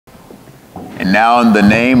And now in the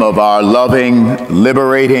name of our loving,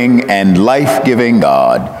 liberating, and life-giving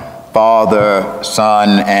God, Father,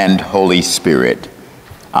 Son, and Holy Spirit.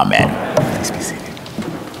 Amen. Please be seated.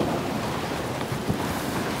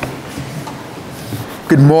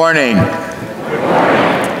 Good morning.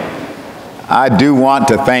 I do want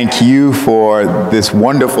to thank you for this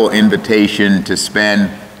wonderful invitation to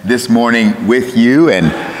spend this morning with you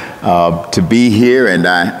and to be here, and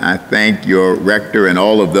I thank your rector and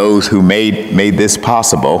all of those who made this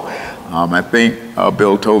possible. I think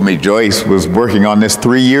Bill told me Joyce was working on this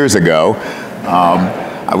 3 years ago.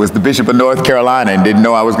 I was the Bishop of North Carolina and didn't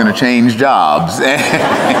know I was going to change jobs.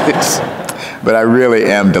 But I really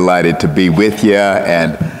am delighted to be with you,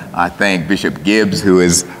 and I thank Bishop Gibbs, who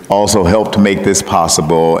has also helped to make this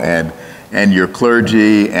possible, and your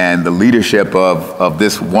clergy and the leadership of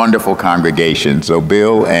this wonderful congregation. So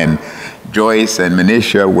Bill and Joyce and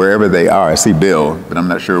Manisha, wherever they are, I see Bill, but I'm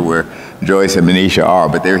not sure where Joyce and Manisha are,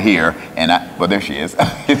 but they're here, and well, there she is.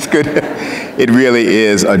 It's good. It really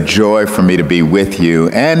is a joy for me to be with you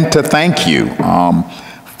and to thank you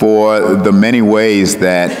for the many ways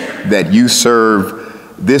that you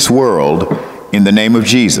serve this world in the name of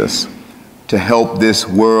Jesus, to help this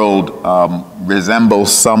world resemble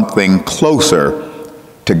something closer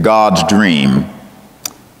to God's dream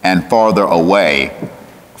and farther away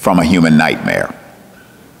from a human nightmare.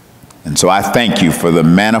 And so I thank you for the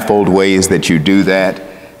manifold ways that you do that.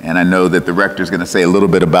 And I know that the rector is going to say a little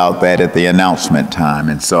bit about that at the announcement time.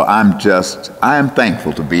 And so I am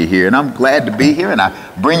thankful to be here, and I'm glad to be here. And I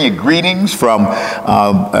bring you greetings from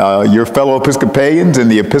your fellow Episcopalians in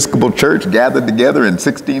the Episcopal Church gathered together in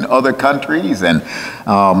 16 other countries. And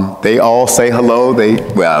they all say hello.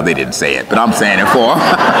 Well, they didn't say it, but I'm saying it for them.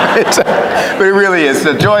 But it really is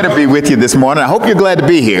a joy to be with you this morning. I hope you're glad to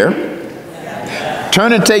be here.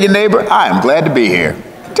 Turn and tell your neighbor, I am glad to be here.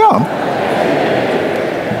 Tell them.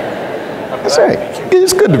 That's right.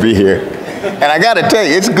 It's good to be here. And I got to tell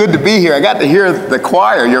you, it's good to be here. I got to hear the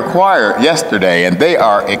choir, your choir, yesterday, and they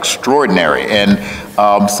are extraordinary. And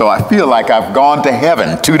so I feel like I've gone to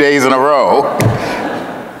heaven 2 days in a row.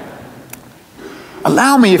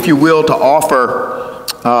 Allow me, if you will, to offer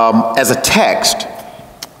as a text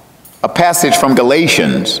a passage from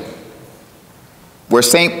Galatians where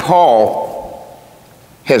St. Paul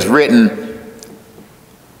has written,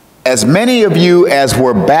 "As many of you as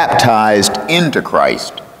were baptized into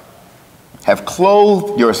Christ have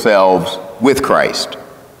clothed yourselves with Christ.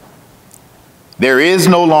 There is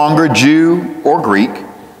no longer Jew or Greek.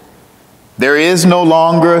 There is no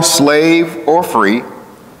longer slave or free.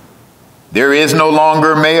 There is no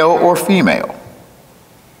longer male or female.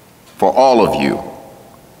 For all of you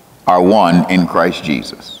are one in Christ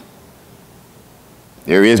Jesus.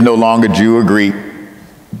 There is no longer Jew or Greek.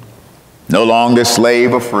 No longer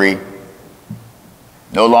slave or free,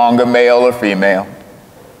 no longer male or female,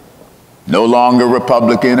 no longer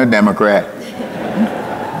Republican or Democrat,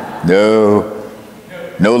 no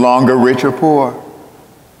longer rich or poor,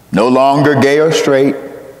 no longer gay or straight,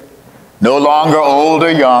 no longer old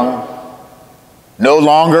or young, no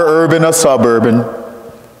longer urban or suburban,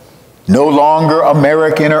 no longer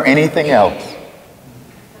American or anything else.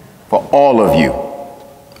 For all of you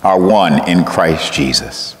are one in Christ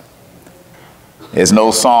Jesus." There's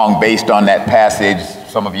no song based on that passage,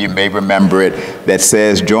 some of you may remember it, that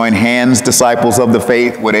says, "Join hands, disciples of the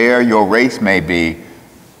faith, whate'er your race may be,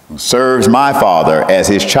 who serves my Father as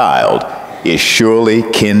his child is surely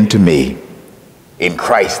kin to me. In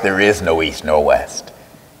Christ there is no east nor west,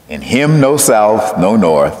 in him no south, no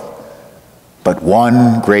north, but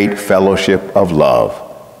one great fellowship of love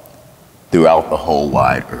throughout the whole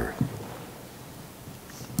wide earth."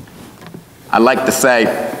 I like to say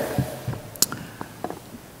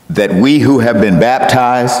that we who have been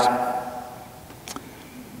baptized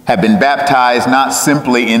not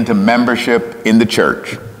simply into membership in the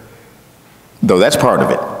church, though that's part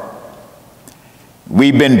of it.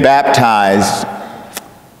 We've been baptized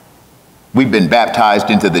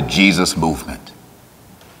into the Jesus movement.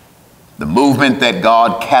 The movement that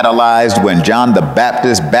God catalyzed when John the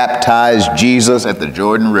Baptist baptized Jesus at the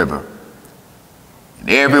Jordan River. And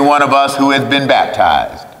every one of us who has been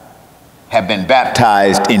baptized have been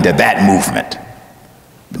baptized into that movement.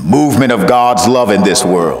 The movement of God's love in this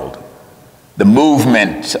world. The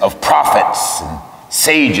movement of prophets and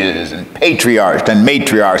sages and patriarchs and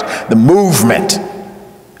matriarchs. The movement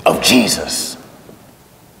of Jesus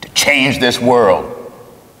to change this world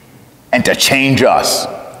and to change us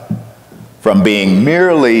from being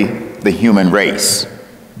merely the human race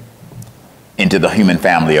into the human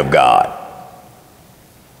family of God.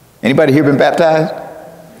 Anybody here been baptized?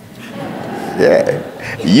 Yeah.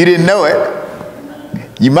 You didn't know it,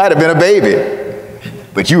 You might have been a baby,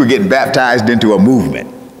 but you were getting baptized into a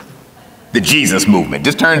movement. The Jesus movement.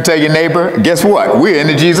 Just turn and tell your neighbor, guess what? We're in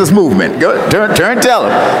the Jesus movement. Go, turn and tell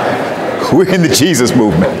them. We're in the Jesus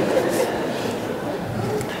movement.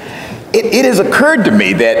 It has occurred to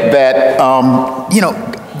me that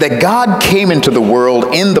God came into the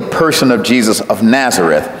world in the person of Jesus of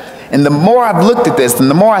Nazareth. And the more I've looked at this and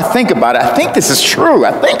the more I think about it, I think this is true.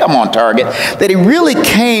 I think I'm on target. That he really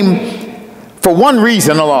came for one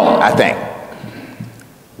reason alone, I think.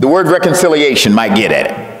 The word reconciliation might get at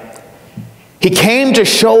it. He came to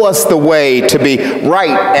show us the way to be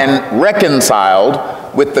right and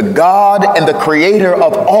reconciled with the God and the creator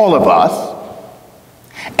of all of us,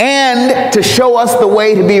 and to show us the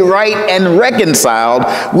way to be right and reconciled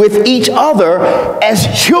with each other as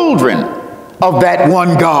children of that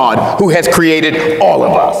one God who has created all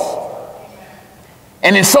of us.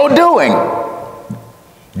 And in so doing,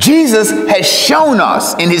 Jesus has shown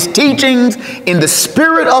us in his teachings, in the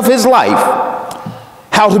spirit of his life,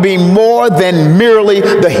 how to be more than merely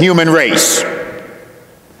the human race.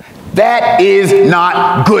 That is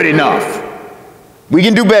not good enough. We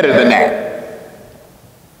can do better than that.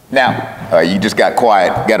 Now, you just got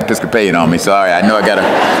quiet, got Episcopalian on me. Sorry, I know I gotta,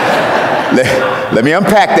 let me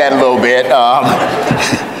unpack that a little bit.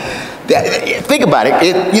 Think about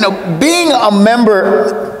it. Being a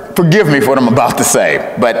member, forgive me for what I'm about to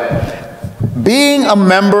say, but being a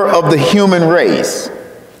member of the human race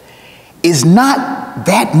is not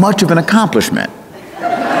that much of an accomplishment.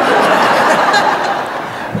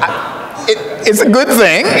 It's a good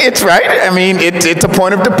thing. It's right. I mean, it's a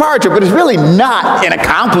point of departure, but it's really not an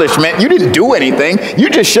accomplishment. You didn't do anything.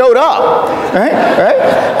 You just showed up, right?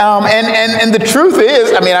 And the truth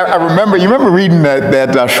is, I mean, I remember. You remember reading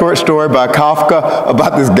that short story by Kafka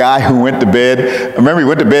about this guy who went to bed. I remember he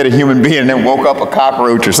went to bed a human being and then woke up a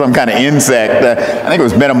cockroach or some kind of insect. I think it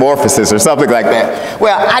was metamorphosis or something like that.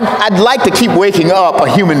 Well, I'd like to keep waking up a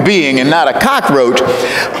human being and not a cockroach.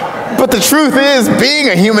 But the truth is, being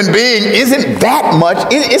a human being isn't that much.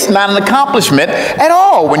 It's not an accomplishment at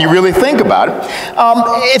all when you really think about it.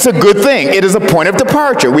 It's a good thing. It is a point of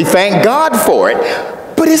departure. We thank God for it.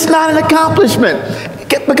 But it's not an accomplishment.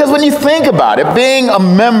 Because when you think about it, being a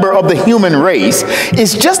member of the human race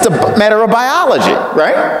is just a matter of biology,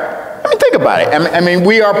 right? I mean, think about it. I mean,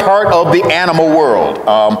 we are part of the animal world.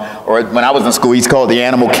 Or when I was in school, he's called the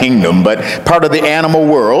animal kingdom, but part of the animal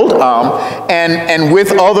world. And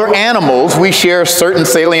with other animals, we share certain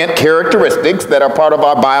salient characteristics that are part of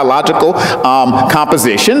our biological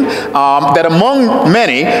composition. That among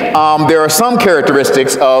many, there are some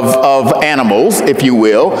characteristics of animals, if you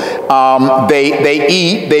will. They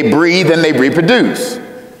eat, they breathe, and they reproduce.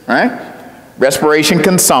 Right? Respiration,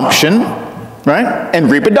 consumption, right?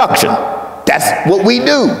 And reproduction. That's what we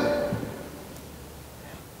do.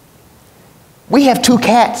 We have 2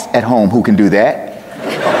 cats at home who can do that.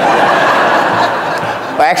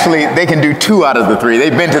 Well, actually, they can do 2 out of the 3.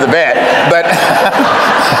 They've been to the vet, but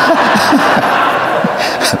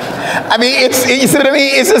I mean, you see what I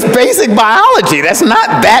mean? It's just basic biology. That's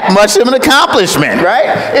not that much of an accomplishment,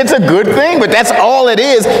 right? It's a good thing, but that's all it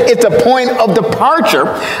is. It's a point of departure.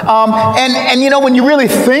 And you know, when you really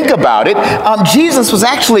think about it, Jesus was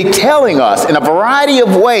actually telling us in a variety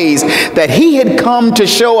of ways that he had come to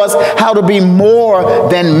show us how to be more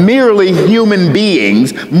than merely human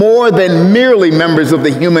beings, more than merely members of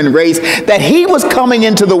the human race, that he was coming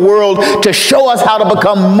into the world to show us how to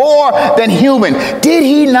become more than human. Did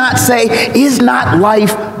he not say, is not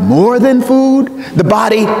life more than food? The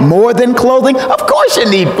body more than clothing? Of course you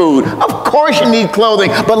need food. Of course you need clothing.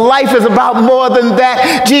 But life is about more than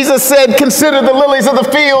that. Jesus said, consider the lilies of the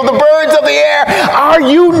field, the birds of the air. Are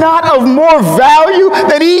you not of more value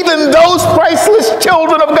than even those priceless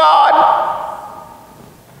children of God?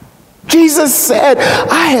 Jesus said,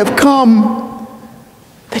 I have come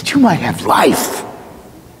that you might have life,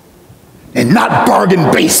 and not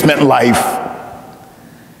bargain basement life.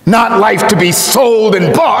 Not life to be sold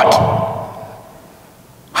and bought.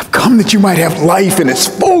 I've come that you might have life in its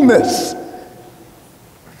fullness.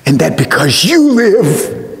 And that because you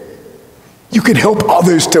live, you can help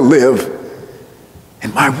others to live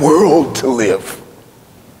and my world to live.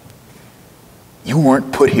 You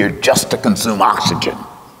weren't put here just to consume oxygen.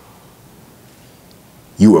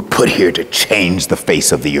 You were put here to change the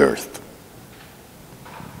face of the earth.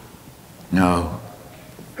 No.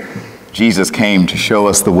 Jesus came to show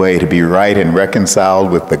us the way to be right and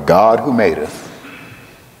reconciled with the God who made us,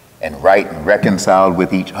 and right and reconciled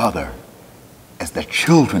with each other as the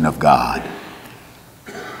children of God.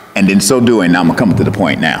 And in so doing, now I'm going to come to the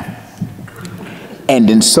point now. And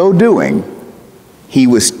in so doing, he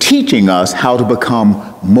was teaching us how to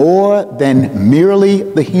become more than merely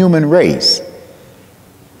the human race.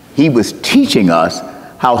 He was teaching us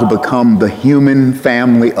how to become the human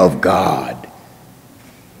family of God.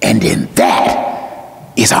 And in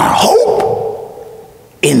that is our hope.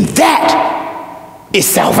 In that is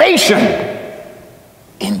salvation.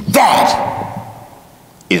 In that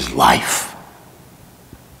is life.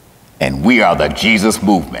 And we are the Jesus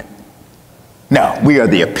movement. No, we are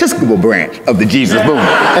the Episcopal branch of the Jesus movement.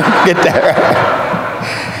 Get that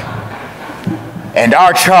right. And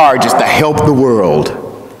our charge is to help the world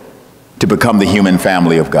to become the human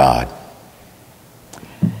family of God.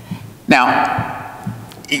 Now,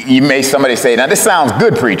 somebody say, now this sounds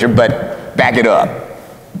good, preacher, but back it up.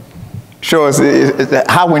 Show us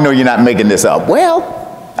how we know you're not making this up.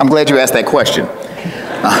 Well, I'm glad you asked that question.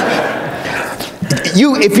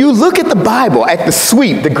 If you look at the Bible, at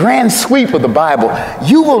the grand sweep of the Bible,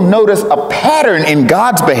 you will notice a pattern in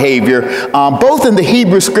God's behavior, both in the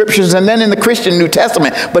Hebrew scriptures and then in the Christian New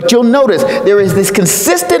Testament. But you'll notice there is this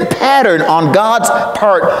consistent pattern on God's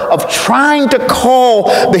part of trying to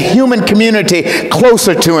call the human community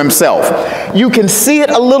closer to himself. You can see it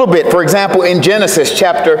a little bit, for example, in Genesis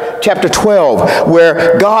chapter 12,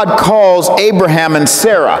 where God calls Abraham and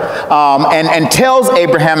Sarah and tells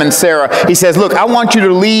Abraham and Sarah, he says, look, I want you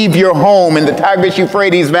to leave your home in the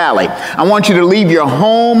Tigris-Euphrates Valley. I want you to leave your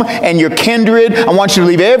home and your kindred. I want you to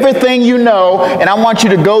leave everything you know, and I want you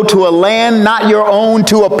to go to a land not your own,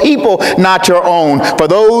 to a people not your own. For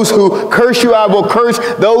those who curse you, I will curse.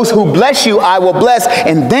 Those who bless you, I will bless.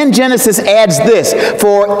 And then Genesis adds this,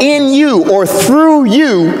 for in you or through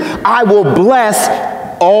you, I will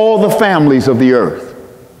bless all the families of the earth.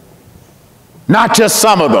 Not just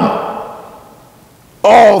some of them.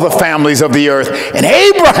 All the families of the earth. And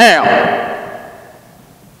Abraham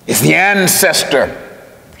is the ancestor.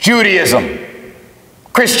 Judaism,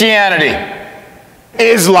 Christianity,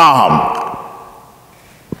 Islam.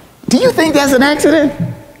 Do you think that's an accident?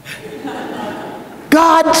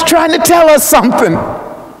 God's trying to tell us something.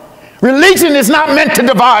 Religion is not meant to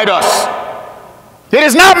divide us. It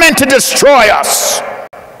is not meant to destroy us.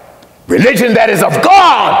 Religion that is of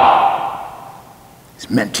God is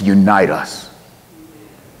meant to unite us.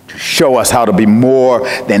 To show us how to be more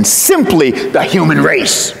than simply the human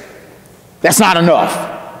race. That's not enough.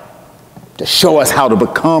 To show us how to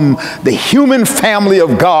become the human family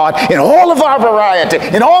of God in all of our variety,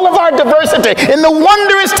 in all of our diversity, in the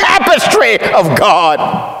wondrous tapestry of God.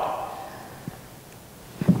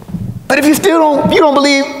 But if you don't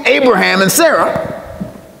believe Abraham and Sarah,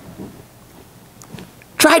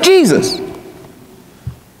 try Jesus.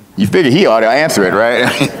 You figure he ought to answer it,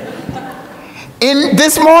 right? In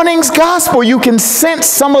this morning's gospel, you can sense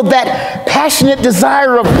some of that passionate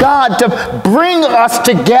desire of God to bring us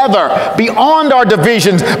together beyond our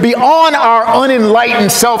divisions, beyond our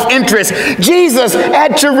unenlightened self-interest. Jesus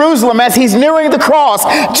at Jerusalem, as he's nearing the cross,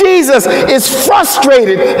 Jesus is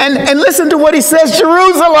frustrated. And listen to what he says,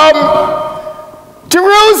 Jerusalem,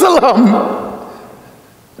 Jerusalem,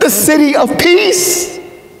 the city of peace.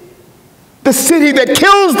 The city that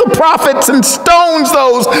kills the prophets and stones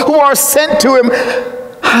those who are sent to him.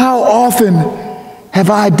 How often have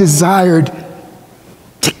I desired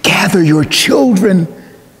to gather your children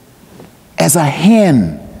as a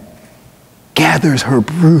hen gathers her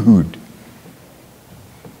brood.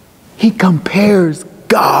 He compares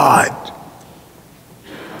God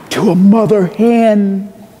to a mother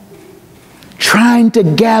hen trying to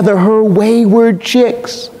gather her wayward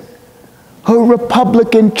chicks. Her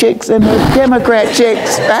Republican chicks and her Democrat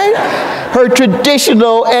chicks, right? Her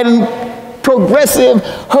traditional and progressive,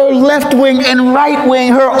 her left-wing and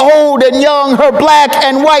right-wing, her old and young, her black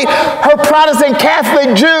and white, her Protestant,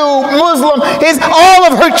 Catholic, Jew, Muslim, is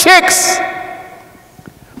all of her chicks.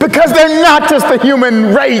 Because they're not just the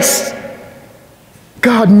human race.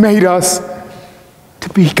 God made us to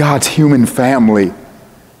be God's human family,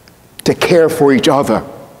 to care for each other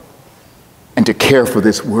and to care for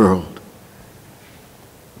this world.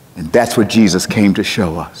 And that's what Jesus came to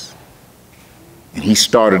show us. And he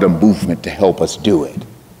started a movement to help us do it.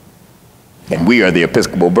 And we are the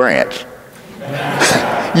Episcopal branch.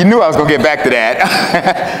 You knew I was going to get back to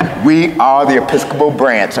that. We are the Episcopal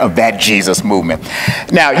branch of that Jesus movement.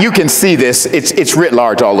 Now, you can see this. It's writ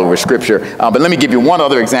large all over Scripture. But let me give you one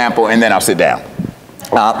other example, and then I'll sit down.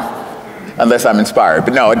 Unless I'm inspired.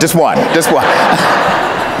 But no, just one. Just one.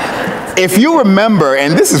 If you remember,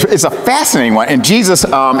 and it's a fascinating one, and Jesus, in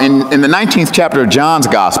the 19th chapter of John's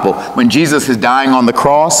Gospel, when Jesus is dying on the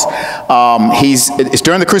cross, it's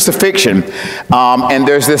during the crucifixion, and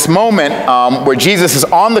there's this moment where Jesus is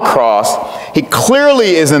on the cross. He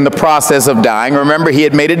clearly is in the process of dying. Remember, he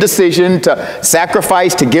had made a decision to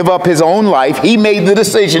sacrifice, to give up his own life. He made the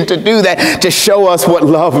decision to do that, to show us what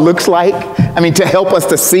love looks like. I mean, to help us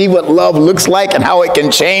to see what love looks like and how it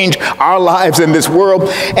can change our lives in this world.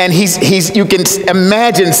 And you can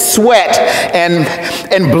imagine sweat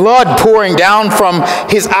and blood pouring down from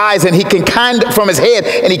his eyes, and from his head,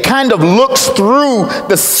 and he kind of looks through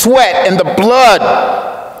the sweat and the blood,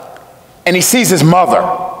 and he sees his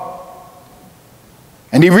mother.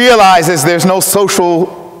 And he realizes there's no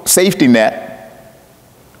social safety net.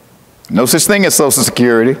 No such thing as Social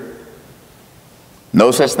Security.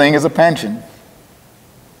 No such thing as a pension.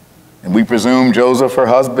 And we presume Joseph, her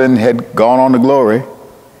husband, had gone on to glory.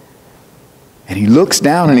 And he looks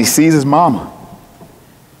down and he sees his mama.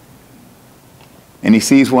 And he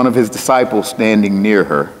sees one of his disciples standing near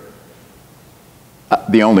her.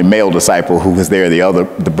 The only male disciple who was there,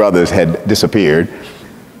 the brothers had disappeared.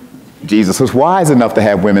 Jesus was wise enough to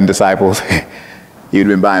have women disciples. He would have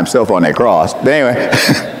been by himself on that cross. But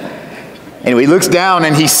anyway, he looks down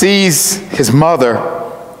and he sees his mother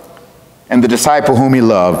and the disciple whom he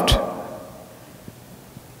loved.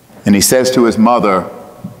 And he says to his mother,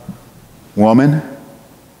 "Woman,"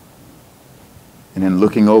 and then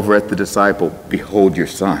looking over at the disciple, "Behold your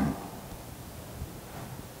son."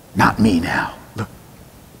 "Not me now. Look,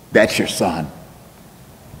 that's your son."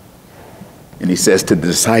 And he says to the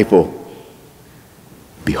disciple,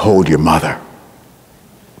 "Behold your mother."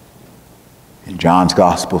 And John's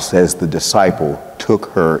gospel says the disciple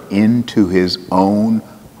took her into his own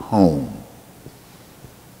home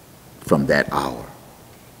from that hour.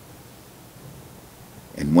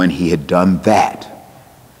 And when he had done that,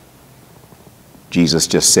 Jesus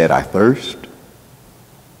just said, "I thirst."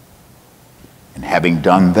 And having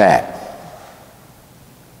done that,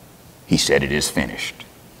 he said, "It is finished.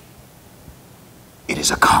 It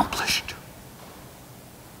is accomplished."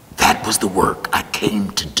 That was the work I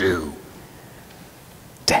came to do,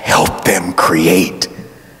 to help them create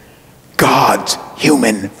God's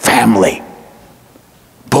human family,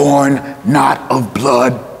 born not of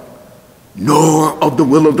blood, nor of the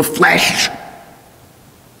will of the flesh,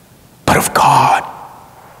 but of God.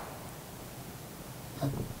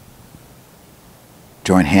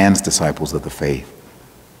 Join hands, disciples of the faith.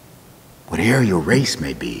 Whatever your race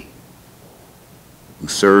may be, who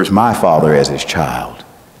serves my Father as his child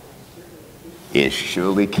is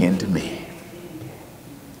surely kin to me.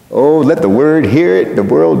 Oh, let the word hear it, the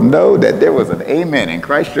world know that there was an amen in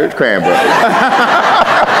Christ Church, Cranbrook.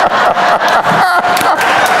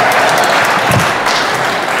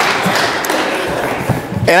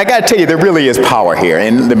 And I got to tell you, there really is power here.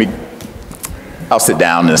 And I'll sit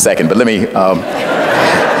down in a second, but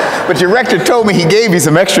but your rector told me he gave you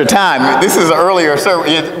some extra time. This is an earlier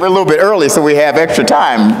service. We're a little bit early, so we have extra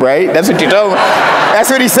time, right? That's what you told me. That's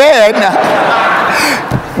what he said.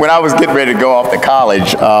 When I was getting ready to go off to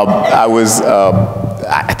college, I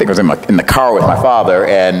think I was in the car with my father,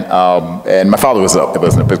 and my father was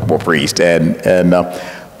an Episcopal priest, and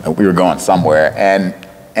we were going somewhere, and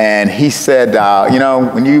he said,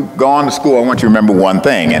 when you go on to school, I want you to remember one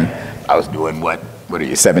thing. And I was doing what are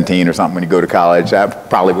you, 17 or something when you go to college? I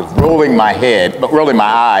probably was rolling my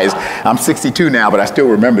eyes. I'm 62 now, but I still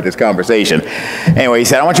remember this conversation. Anyway, he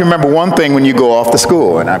said, I want you to remember one thing when you go off to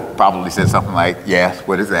school. And I probably said something like, yes,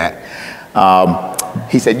 what is that?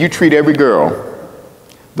 He said, you treat every girl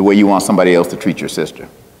the way you want somebody else to treat your sister.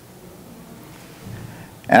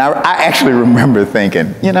 And I actually remember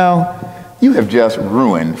thinking, you have just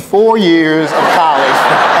ruined 4 years of college.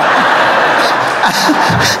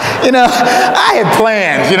 I had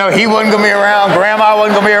plans. He wasn't going to be around. Grandma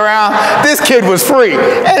wasn't going to be around. This kid was free.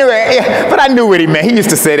 Anyway, but I knew what he meant. He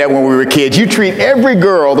used to say that when we were kids. You treat every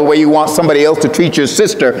girl the way you want somebody else to treat your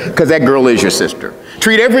sister, because that girl is your sister.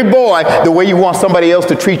 Treat every boy the way you want somebody else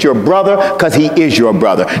to treat your brother, because he is your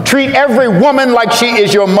brother. Treat every woman like she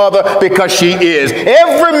is your mother, because she is.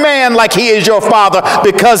 Every man like he is your father,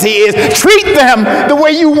 because he is. Treat them the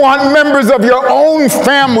way you want members of your own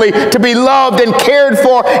family to be loved and cared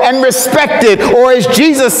for and respected. Or as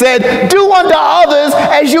Jesus said, do unto others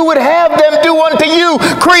as you would have them do unto you.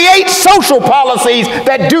 Create social policies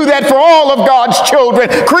that do that for all of God's children.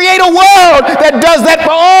 Create a world that does that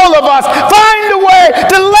for all of us. Find a way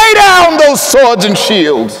to lay down those swords and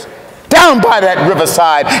shields down by that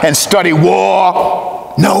riverside and study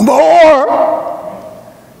war no more.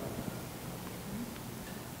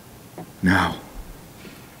 Now,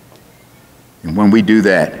 And when we do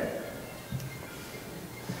that,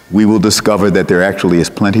 we will discover that there actually is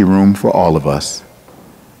plenty room for all of us.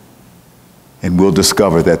 And we'll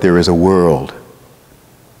discover that there is a world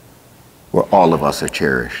where all of us are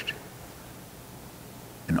cherished,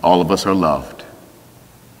 and all of us are loved,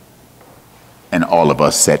 and all of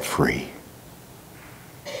us set free.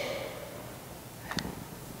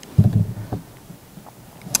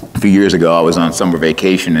 A few years ago, I was on summer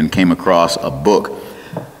vacation and came across a book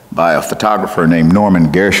by a photographer named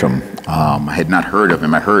Norman Gershom. I had not heard of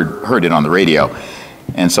him. I heard it on the radio.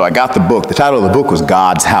 And so I got the book. The title of the book was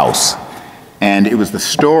God's House. And it was the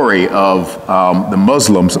story of the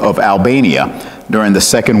Muslims of Albania during the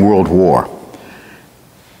Second World War,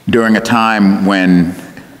 during a time when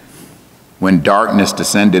darkness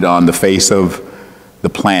descended on the face of the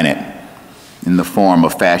planet in the form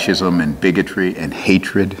of fascism and bigotry and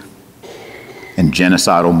hatred and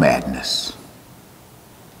genocidal madness.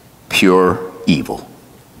 Pure evil.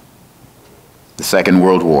 The Second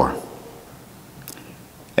World War.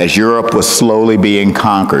 As Europe was slowly being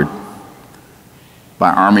conquered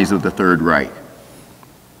by armies of the Third Reich,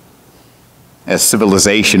 as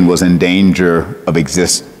civilization was in danger of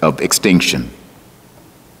extinction,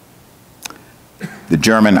 the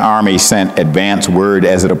German army sent advance word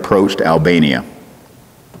as it approached Albania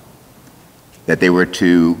that they were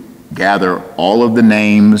to gather all of the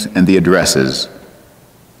names and the addresses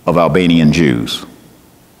of Albanian Jews.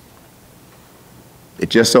 It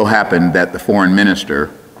just so happened that the foreign minister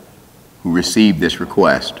who received this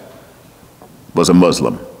request was a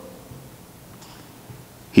Muslim.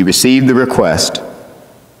 He received the request,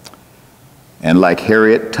 and like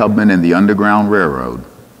Harriet Tubman and the Underground Railroad,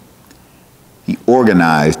 he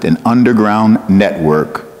organized an underground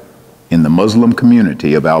network in the Muslim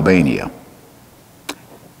community of Albania.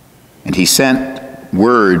 And he sent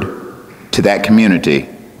word to that community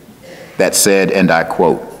that said, and I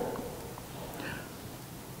quote,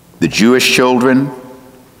 "The Jewish children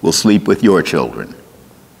will sleep with your children.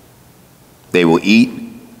 They will eat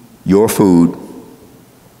your food.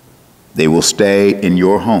 They will stay in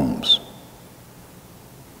your homes.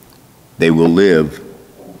 They will live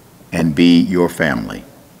and be your family."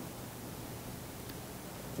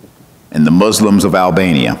 And the Muslims of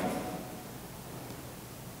Albania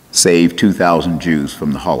saved 2,000 Jews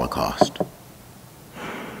from the Holocaust.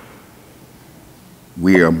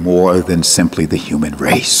 We are more than simply the human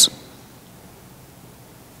race.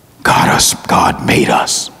 God made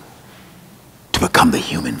us to become the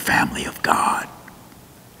human family of God.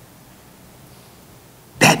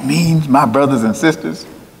 That means, my brothers and sisters,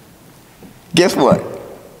 guess what?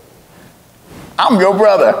 I'm your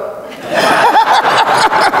brother.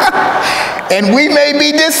 And we may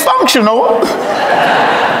be dysfunctional,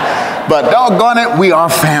 but doggone it, we are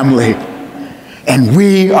family. And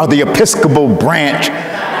we are the Episcopal branch.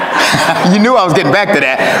 You knew I was getting back to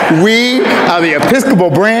that. We are the Episcopal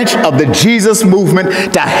branch of the Jesus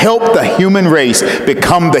movement to help the human race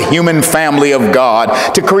become the human family of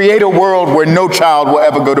God, to create a world where no child will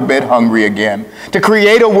ever go to bed hungry again, to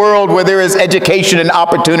create a world where there is education and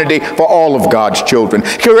opportunity for all of God's children,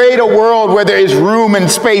 create a world where there is room and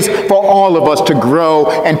space for all of us to grow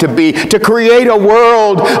and to be, to create a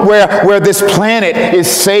world where this planet is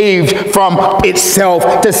saved from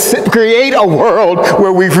itself, to create a world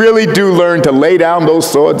where we really do learn to lay down those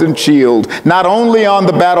swords and shields, not only on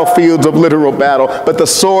the battlefields of literal battle, but the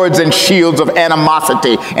swords and shields of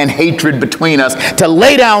animosity and hatred between us, to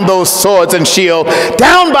lay down those swords and shields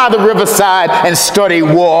down by the riverside and study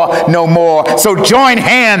war no more. So join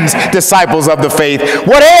hands, disciples of the faith,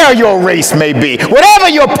 whatever your race may be, whatever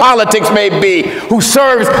your politics may be, who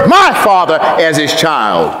serves my Father as his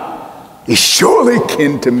child is surely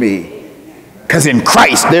kin to me. Because in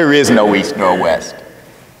Christ there is no east nor west.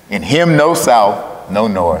 In him no south, no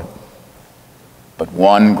north, but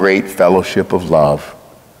one great fellowship of love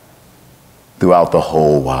throughout the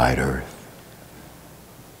whole wide earth.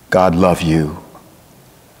 God love you.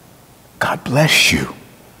 God bless you.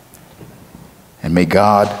 And may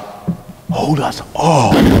God hold us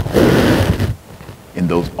all in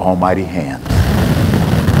those almighty hands.